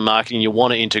sales and the marketing, you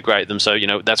want to integrate them. So,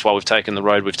 that's why we've taken the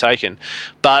road we've taken.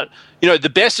 But,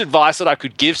 the best advice that I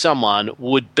could give someone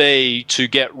would be to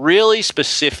get really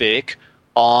specific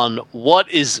on what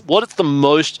is the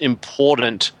most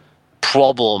important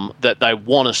problem that they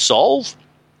want to solve,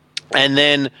 and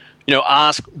then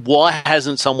ask why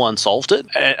hasn't someone solved it,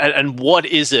 and what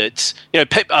is it?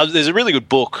 There's a really good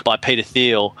book by Peter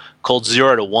Thiel called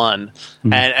 0 to 1,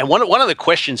 and one of the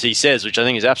questions he says, which I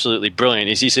think is absolutely brilliant,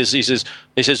 is he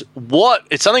says what,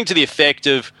 it's something to the effect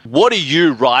of, what do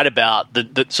you write about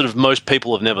that sort of most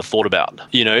people have never thought about?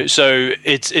 So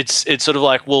it's sort of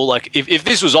like, well, like if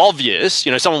this was obvious,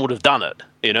 someone would have done it.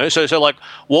 So like,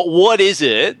 what is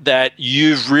it that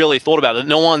you've really thought about that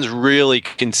no one's really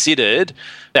considered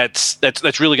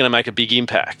that's really going to make a big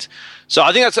impact? So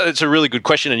I think that's a really good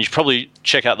question, and you should probably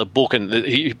check out the book, and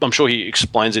I'm sure he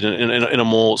explains it in a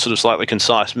more sort of slightly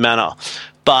concise manner.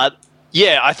 But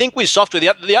yeah, I think with software,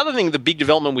 the other thing, the big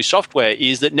development with software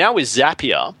is that now with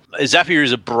Zapier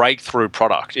is a breakthrough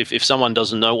product. If someone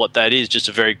doesn't know what that is, just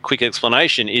a very quick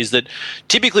explanation is that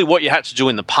typically what you had to do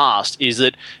in the past is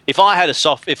that if I had a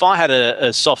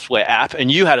software app and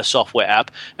you had a software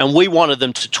app and we wanted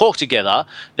them to talk together,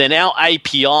 then our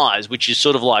APIs, which is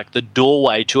sort of like the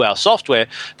doorway to our software,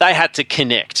 they had to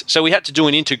connect. So we had to do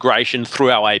an integration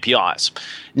through our APIs.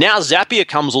 Now Zapier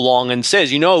comes along and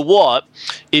says, you know what?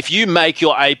 If you make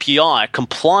your API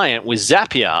compliant with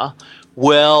Zapier,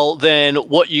 well, then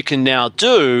what you can now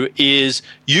do is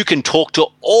you can talk to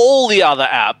all the other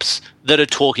apps that are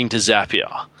talking to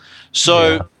Zapier.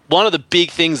 So one of the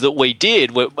big things that we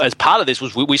did as part of this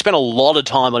was we spent a lot of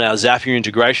time on our Zapier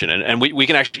integration, and you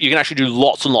can actually do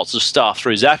lots and lots of stuff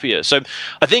through Zapier. So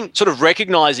I think sort of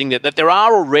recognizing that there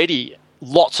are already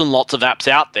lots and lots of apps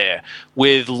out there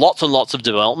with lots and lots of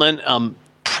development.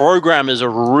 Programmers are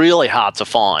really hard to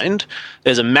find.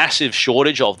 There's a massive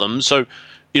shortage of them. So,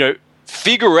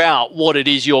 figure out what it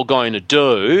is you're going to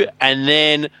do, and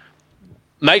then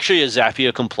make sure you're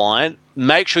Zapier compliant,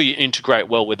 make sure you integrate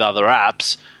well with other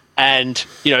apps, and,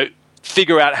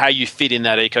 figure out how you fit in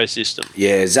that ecosystem.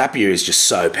 Yeah, Zapier is just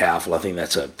so powerful. I think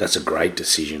that's a great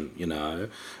decision,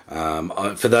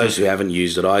 For those who haven't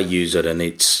used it, I use it, and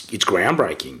it's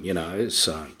groundbreaking,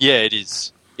 so. Yeah, it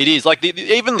is. It is like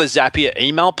even the Zapier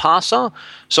email parser.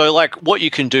 So like what you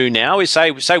can do now is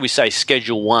say we say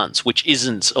Schedule Once, which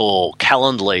isn't, or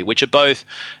Calendly, which are both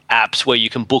apps where you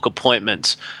can book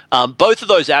appointments. Both of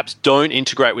those apps don't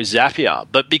integrate with Zapier,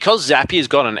 but because Zapier's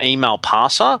got an email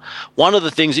parser, one of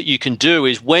the things that you can do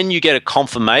is when you get a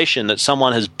confirmation that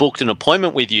someone has booked an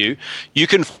appointment with you, you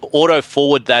can auto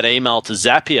forward that email to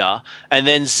Zapier, and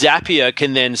then Zapier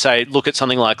can then say, look at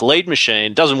something like Lead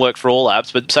Machine. It doesn't work for all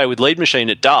apps, but say with Lead Machine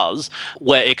it does,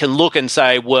 where it can look and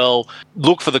say, well,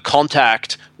 look for the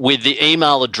contact with the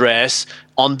email address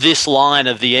on this line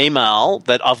of the email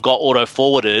that I've got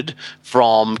auto-forwarded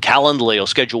from Calendly or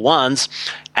Schedule Ones,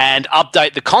 and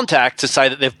update the contact to say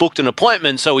that they've booked an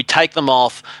appointment, so we take them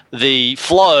off the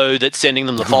flow that's sending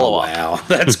them the follow-up. Wow,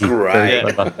 that's great.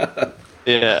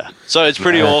 Yeah. So it's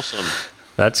pretty awesome.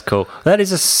 That's cool. That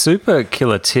is a super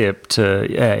killer tip to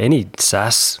any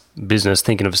SaaS business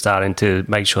thinking of starting to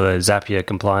make sure they're Zapier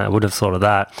compliant. I would have thought of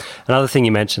that. Another thing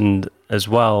you mentioned as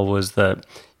well was that,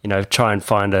 try and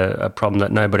find a problem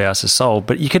that nobody else has solved.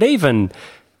 But you could even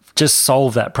just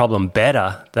solve that problem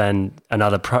better than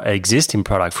another existing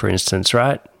product, for instance,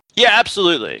 right? Yeah,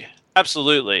 absolutely.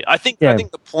 Absolutely. I think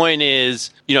the point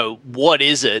is, what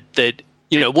is it that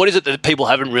people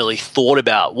haven't really thought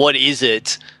about? What is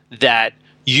it that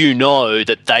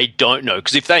that they don't know?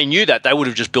 Because if they knew that, they would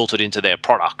have just built it into their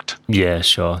product. Yeah,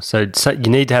 sure. So you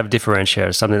need to have a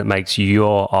differentiator, something that makes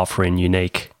your offering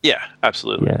unique. Yeah,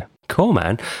 absolutely. Yeah, cool,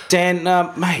 man. Dan,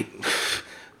 mate,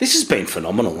 this has been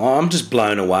phenomenal. I'm just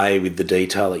blown away with the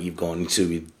detail that you've gone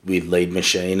into with Lead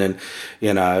Machine, and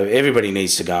everybody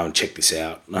needs to go and check this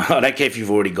out. I don't care if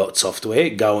you've already got software,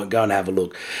 go and have a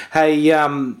look. Hey,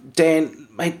 Dan,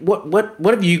 mate, what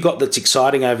have you got that's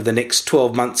exciting over the next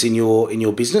 12 months in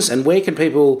your business, and where can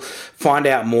people find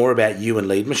out more about you and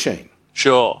Lead Machine?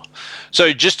 Sure.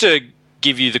 So just to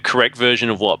give you the correct version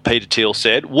of what Peter Thiel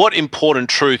said, what important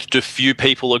truth do few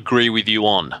people agree with you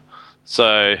on?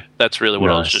 So that's really what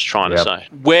I was just trying to say.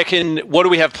 What do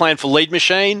we have planned for Lead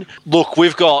Machine? Look,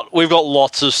 we've got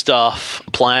lots of stuff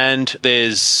planned.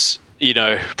 There's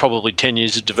probably 10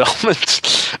 years of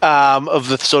development of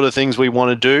the sort of things we want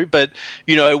to do, but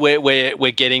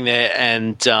we're getting there,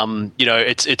 and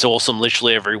it's awesome.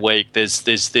 Literally every week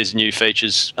there's new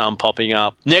features popping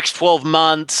up. Next 12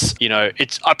 months,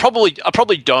 I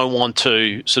probably don't want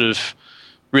to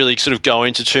really go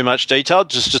into too much detail,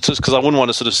 just because I wouldn't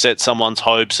want to set someone's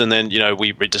hopes and then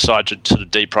we decide to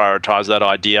deprioritize that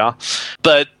idea.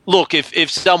 But look,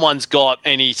 if someone's got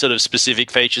any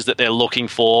specific features that they're looking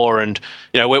for, and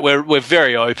we're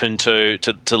very open to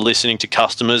listening to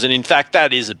customers, and in fact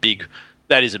that is a big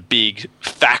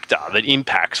factor that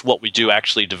impacts what we do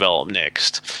actually develop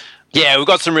next. Yeah, we've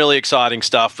got some really exciting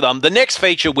stuff. The next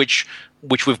feature which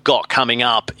we've got coming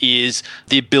up is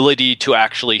the ability to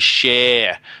actually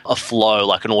share a flow,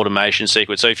 like an automation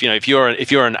sequence. So if you're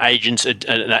an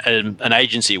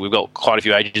agency, we've got quite a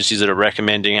few agencies that are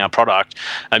recommending our product.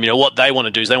 What they want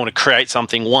to do is they want to create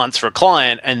something once for a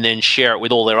client and then share it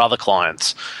with all their other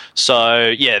clients.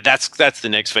 So yeah, that's the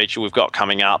next feature we've got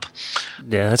coming up.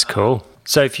 Yeah, that's cool.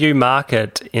 So if you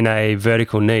market in a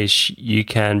vertical niche, you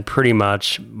can pretty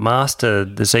much master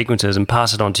the sequences and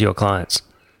pass it on to your clients.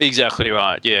 Exactly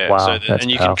right. Yeah. Wow,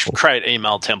 and you can create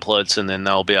email templates, and then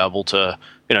they'll be able to,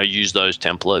 use those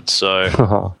templates.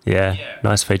 So yeah,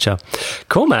 nice feature.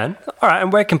 Cool, man. All right.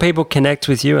 And where can people connect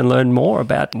with you and learn more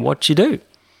about what you do?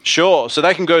 Sure. So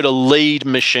they can go to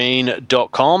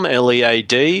leadmachine.com,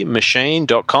 LEAD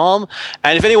machine.com.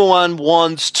 And if anyone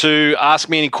wants to ask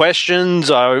me any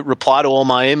questions, I reply to all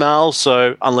my emails.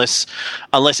 So unless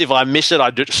if I miss it,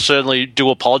 I certainly do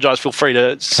apologize. Feel free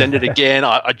to send it again.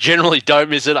 I generally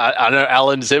don't miss it. I know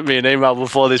Alan sent me an email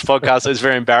before this podcast, so it's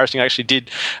very embarrassing. I actually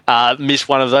did miss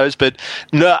one of those, but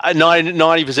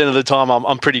 90% of the time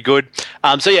I'm pretty good.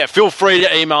 So yeah, feel free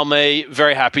to email me.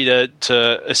 Very happy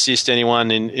to assist anyone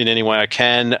in any way I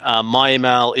can. My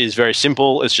email is very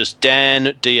simple. It's just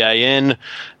Dan, D-A-N,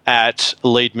 at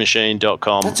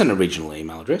leadmachine.com. That's an original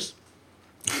email address.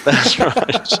 That's right.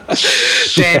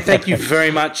 Dan, thank you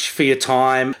very much for your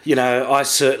time. I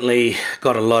certainly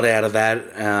got a lot out of that,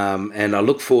 and I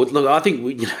look forward. Look, I think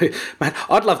mate,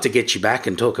 I'd love to get you back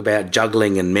and talk about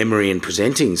juggling and memory and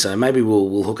presenting. So maybe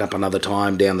we'll hook up another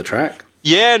time down the track.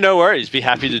 Yeah, no worries. Be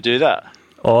happy to do that.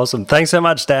 Awesome. Thanks so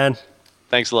much, Dan.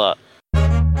 Thanks a lot.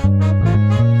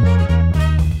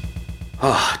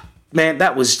 Oh, man,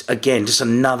 that was, again, just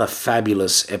another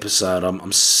fabulous episode.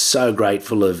 I'm so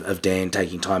grateful of Dan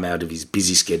taking time out of his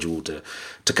busy schedule to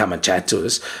come and chat to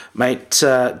us. Mate,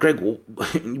 Greg,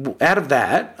 out of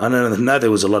that, I know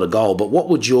there was a lot of gold, but what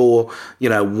would your,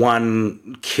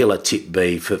 one killer tip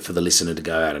be for the listener to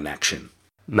go out in action?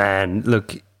 Man,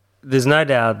 look, there's no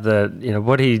doubt that,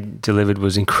 what he delivered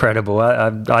was incredible.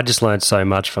 I just learned so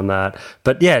much from that.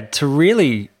 But yeah, to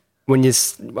really...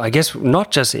 I guess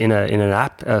not just in an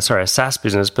app, a SaaS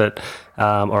business, but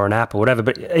or an app or whatever,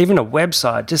 but even a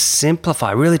website, just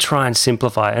simplify, really try and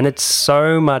simplify. And it's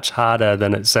so much harder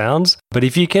than it sounds. But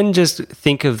if you can just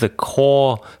think of the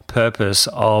core purpose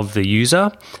of the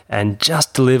user and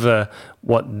just deliver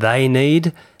what they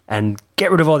need and get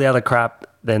rid of all the other crap,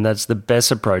 then that's the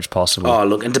best approach possible. Oh,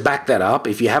 look, and to back that up,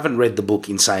 if you haven't read the book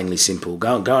Insanely Simple,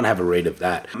 go and have a read of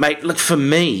that. Mate, look, for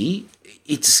me,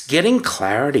 it's getting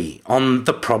clarity on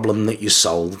the problem that you're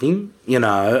solving.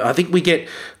 I think we get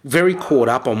very caught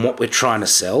up on what we're trying to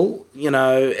sell,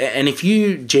 and if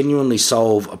you genuinely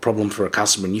solve a problem for a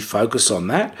customer and you focus on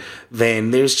that,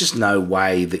 then there's just no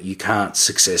way that you can't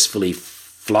successfully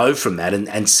flow from that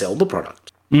and sell the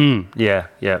product. Yeah.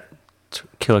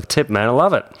 Killer tip, man. I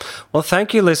love it. Well,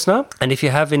 thank you, listener. And if you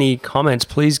have any comments,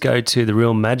 please go to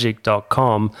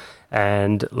therealmagic.com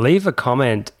and leave a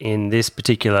comment in this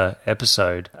particular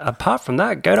episode. Apart from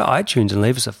that, go to iTunes and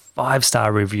leave us a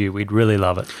 5-star review. We'd really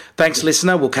love it. Thanks,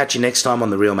 listener. We'll catch you next time on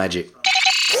The Real Magic.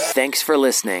 Thanks for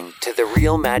listening to The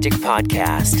Real Magic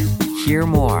Podcast. Hear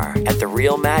more at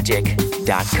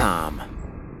therealmagic.com.